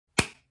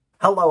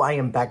Hello, I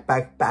am back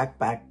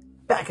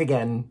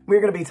again.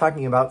 We're going to be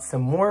talking about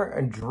some more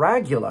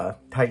Dragula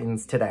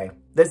Titans today.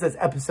 This is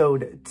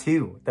episode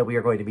 2 that we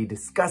are going to be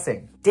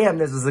discussing. Damn,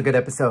 this is a good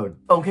episode.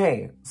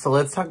 Okay, so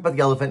let's talk about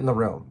the elephant in the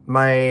room.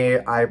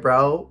 My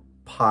eyebrow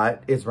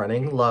pot is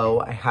running low.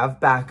 I have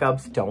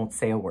backups. Don't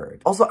say a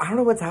word. Also, I don't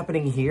know what's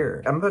happening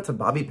here. I'm about to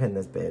bobby pin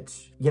this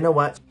bitch. You know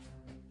what?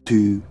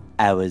 2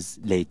 hours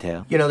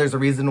later. You know, there's a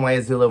reason why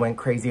Azula went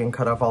crazy and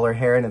cut off all her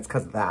hair, and it's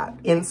because of that.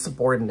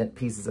 Insubordinate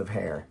pieces of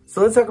hair.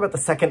 So let's talk about the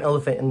second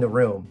elephant in the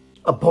room.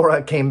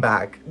 Abora came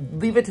back.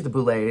 Leave it to the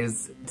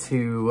Boulets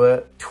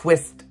to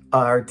twist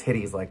our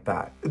titties like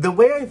that. The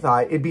way I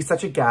thought it'd be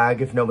such a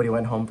gag if nobody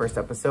went home first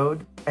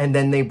episode, and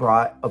then they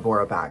brought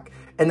Abora back.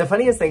 And the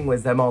funniest thing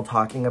was them all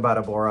talking about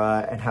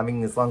Abora and having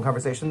this long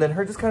conversation, then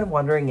her just kind of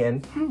wandering in,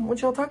 what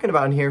y'all talking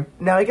about in here?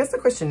 Now, I guess the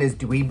question is,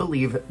 do we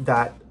believe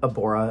that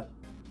Abora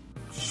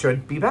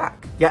should be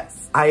back? Yes.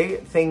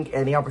 I think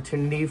any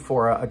opportunity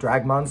for a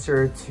drag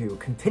monster to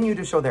continue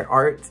to show their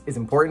art is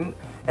important.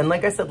 And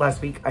like I said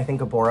last week, I think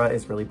Abora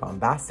is really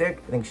bombastic.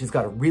 I think she's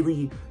got a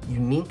really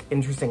unique,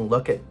 interesting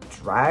look at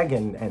drag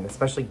and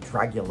especially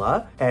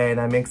Dragula. And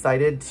I'm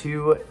excited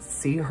to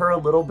see her a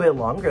little bit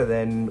longer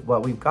than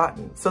what we've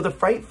gotten. So the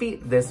fright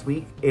feat this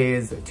week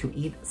is to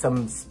eat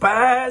some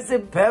spicy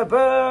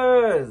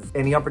peppers.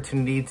 Any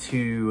opportunity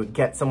to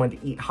get someone to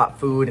eat hot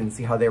food and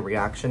see how their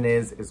reaction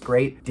is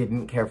great.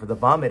 Didn't care for the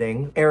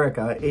vomiting.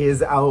 Erica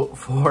is out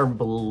for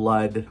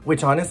blood,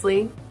 which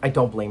honestly, I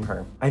don't blame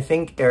her. I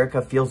think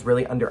Erica feels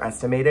really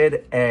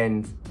underestimated,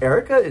 and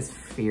Erica is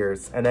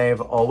fierce, and I have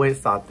always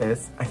thought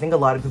this. I think a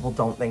lot of people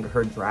don't think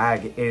her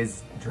drag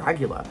is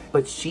Dragula,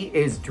 but she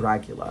is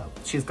Dragula.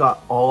 She's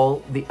got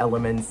all the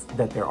elements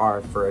that there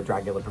are for a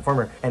Dragula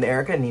performer, and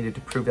Erica needed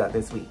to prove that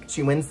this week.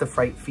 She wins the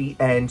fright feat,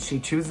 and she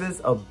chooses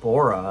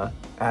Abora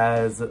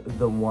as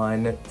the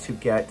one to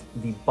get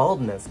the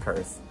baldness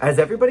curse. As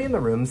everybody in the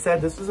room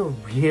said, this was a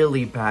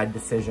really bad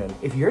decision.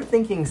 If you're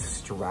thinking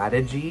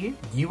strategy,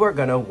 you are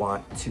gonna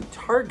want to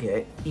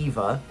target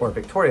Eva or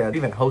Victoria, or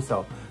even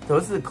Hoso.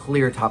 Those are the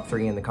clear top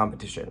 3 in the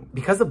competition.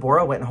 Because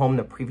Abora went home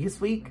the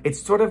previous week,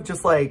 it's sort of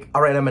just like,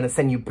 all right, I'm gonna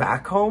send you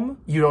back home.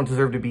 You don't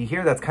deserve to be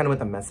here. That's kind of what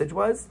the message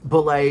was.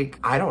 But like,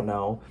 I don't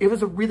know. It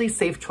was a really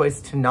safe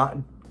choice to not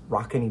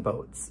rock any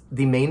boats.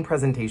 The main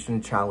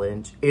presentation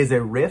challenge is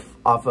a riff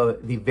off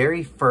of the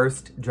very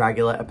first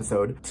Dragula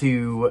episode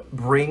to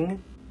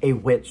bring a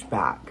witch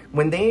back.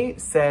 When they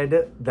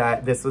said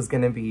that this was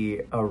gonna be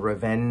a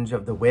revenge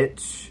of the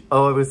witch,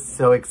 oh, I was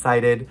so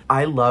excited.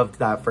 I loved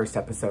that first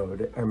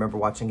episode. I remember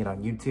watching it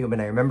on YouTube, and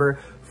I remember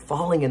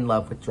falling in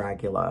love with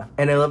Dragula.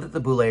 And I love that the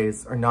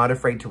Boulets are not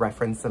afraid to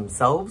reference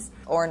themselves.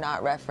 Or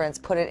not reference,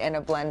 put it in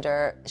a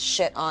blender,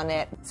 shit on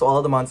it. So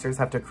all the monsters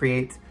have to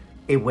create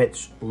a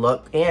witch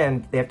look,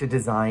 and they have to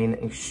design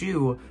a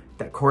shoe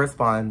that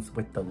corresponds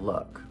with the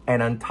look.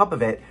 And on top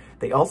of it,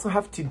 they also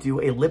have to do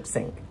a lip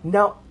sync.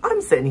 Now, I'm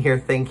sitting here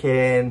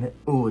thinking,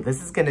 ooh,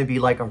 this is gonna be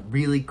like a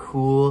really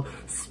cool,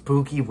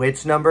 spooky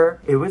witch number.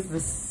 It was the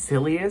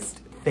silliest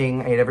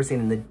thing I had ever seen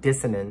in the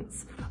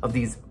dissonance of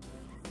these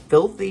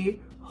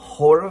filthy,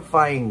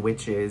 horrifying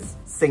witches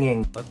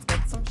singing, "Let's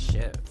get some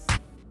shit."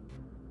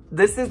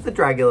 This is the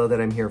Dragula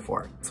that I'm here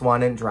for.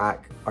 Swan and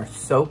Drac are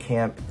so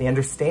camp. They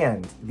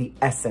understand the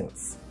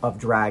essence of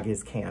drag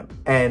is camp,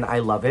 and I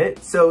love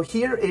it. So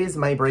here is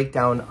my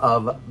breakdown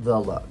of the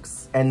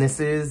looks. And this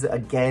is,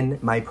 again,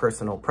 my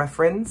personal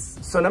preference.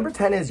 So number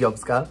 10 is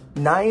Yovska,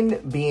 9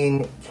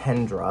 being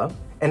Kendra.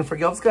 And for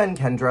Yovska and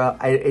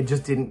Kendra, it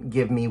just didn't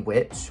give me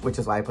witch, which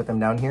is why I put them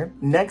down here.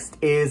 Next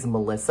is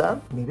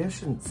Melissa. Maybe I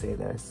shouldn't say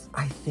this.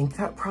 I think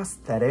that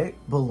prosthetic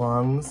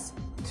belongs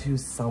to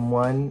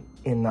someone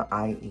in the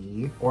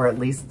IE, or at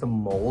least the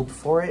mold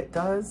for it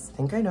does. I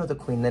think I know the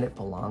queen that it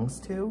belongs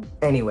to.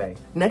 Anyway,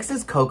 next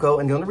is Coco,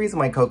 and the only reason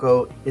why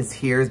Coco is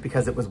here is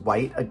because it was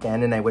white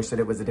again, and I wish that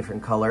it was a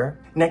different color.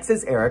 Next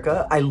is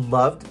Erica. I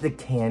loved the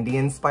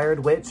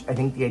candy-inspired witch. I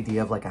think the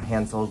idea of like a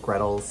Hansel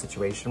Gretel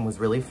situation was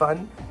really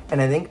fun,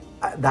 and I think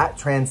that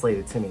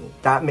translated to me.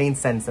 That made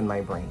sense in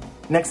my brain.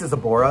 Next is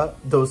Abora.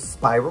 Those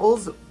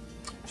spirals,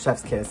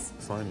 chef's kiss.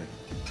 Finally.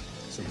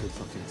 Some good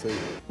fucking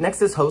food.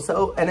 Next is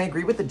Hoso, and I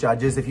agree with the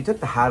judges. If you took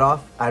the hat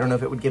off, I don't know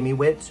if it would give me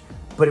witch,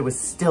 but it was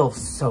still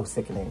so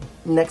sickening.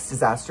 Next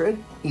is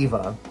Astrid,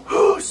 Eva.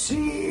 Oh,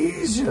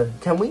 sheesh.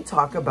 Can we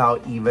talk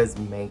about Eva's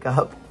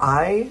makeup?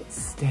 I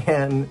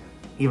stan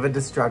Eva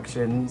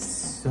Destruction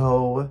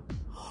so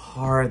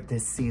hard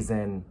this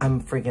season. I'm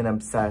freaking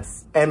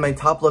obsessed. And my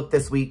top look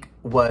this week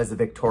was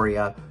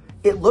Victoria.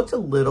 It looked a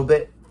little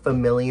bit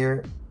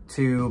familiar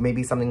to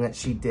maybe something that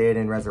she did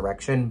in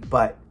Resurrection,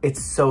 but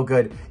it's so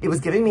good. It was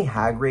giving me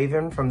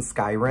Hagraven from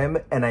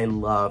Skyrim, and I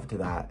loved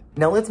that.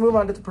 Now let's move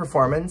on to the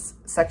performance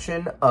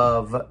section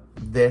of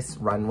this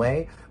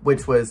runway,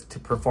 which was to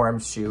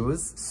perform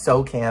shoes.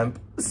 So camp,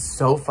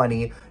 so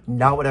funny,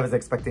 not what I was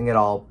expecting at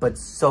all, but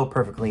so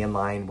perfectly in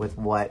line with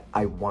what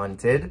I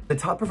wanted. The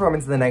top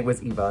performance of the night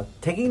was Eva.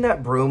 Taking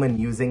that broom and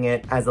using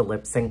it as a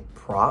lip sync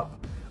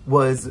prop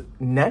was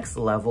next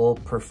level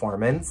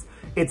performance.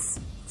 It's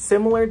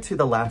Similar to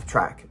the laugh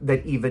track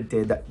that Eva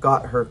did that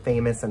got her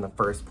famous in the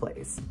first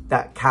place.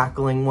 That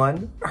cackling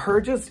one, her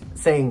just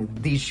saying,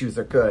 these shoes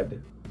are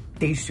good,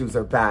 these shoes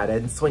are bad,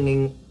 and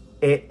swinging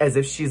it as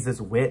if she's this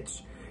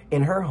witch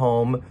in her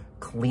home,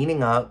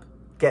 cleaning up,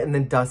 getting the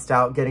dust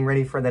out, getting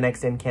ready for the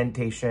next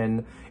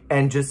incantation,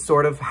 and just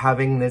sort of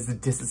having this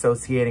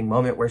disassociating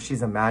moment where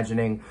she's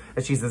imagining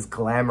that she's this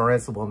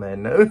glamorous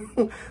woman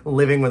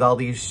living with all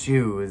these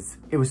shoes.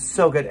 It was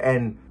so good,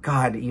 and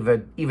God, Eva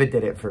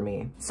did it for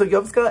me. So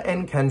Yovska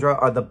and Kendra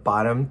are the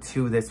bottom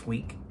two this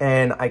week,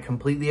 and I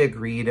completely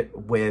agreed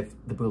with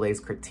the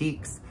Boulet's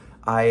critiques.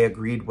 I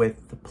agreed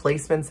with the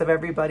placements of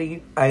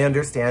everybody. I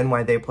understand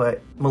why they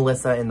put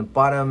Melissa in the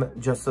bottom,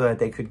 just so that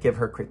they could give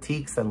her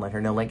critiques and let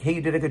her know, like, hey,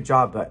 you did a good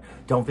job, but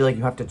don't feel like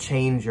you have to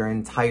change your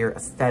entire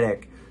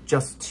aesthetic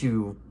just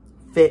to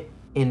fit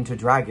into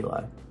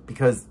Dragula,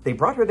 because they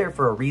brought her there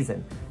for a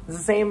reason. It's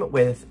the same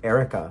with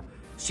Erica.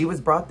 She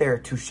was brought there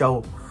to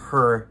show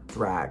her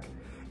drag.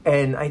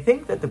 And I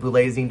think that the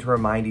Boulets need to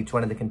remind each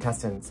one of the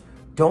contestants,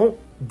 don't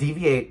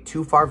deviate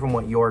too far from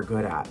what you're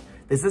good at.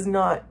 This is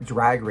not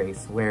Drag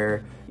Race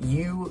where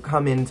you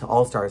come into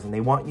All Stars and they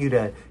want you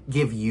to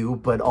give you,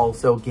 but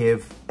also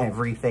give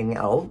everything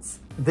else.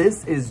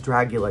 This is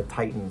Dragula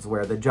Titans,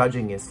 where the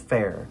judging is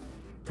fair.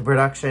 The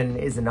production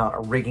is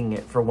not rigging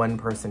it for one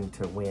person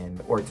to win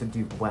or to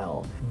do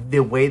well. The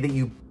way that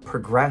you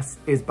progress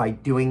is by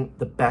doing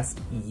the best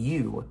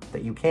you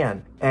that you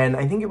can. And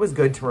I think it was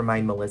good to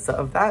remind Melissa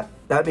of that.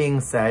 That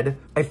being said,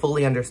 I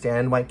fully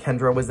understand why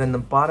Kendra was in the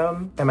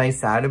bottom. Am I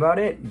sad about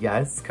it?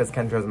 Yes, because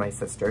Kendra's my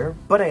sister,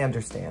 but I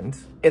understand.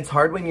 It's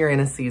hard when you're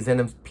in a season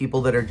of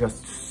people that are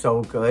just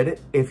so good.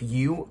 If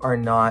you are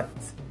not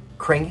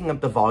cranking up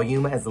the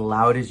volume as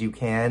loud as you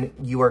can,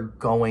 you are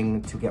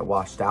going to get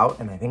washed out.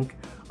 And I think,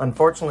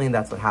 unfortunately,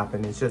 that's what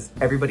happened. It's just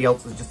everybody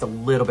else was just a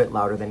little bit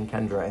louder than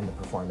Kendra in the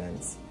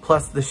performance.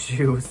 Plus the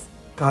shoes.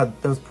 God,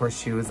 those poor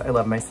shoes. I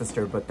love my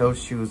sister, but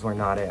those shoes were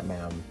not it,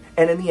 ma'am.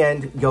 And in the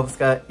end,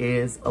 Yovska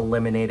is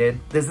eliminated.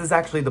 This is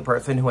actually the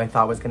person who I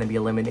thought was going to be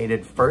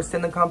eliminated first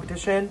in the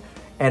competition,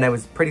 and I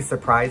was pretty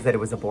surprised that it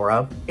was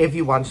Abora. If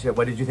you watched it,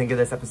 what did you think of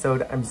this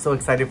episode? I'm so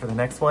excited for the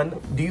next one.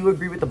 Do you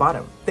agree with the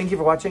bottom? Thank you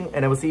for watching,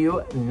 and I will see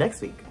you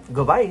next week.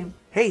 Goodbye.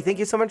 Hey, thank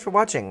you so much for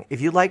watching.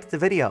 If you liked the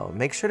video,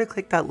 make sure to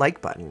click that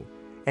like button.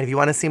 And if you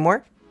want to see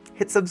more,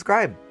 hit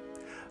subscribe.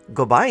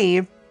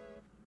 Goodbye.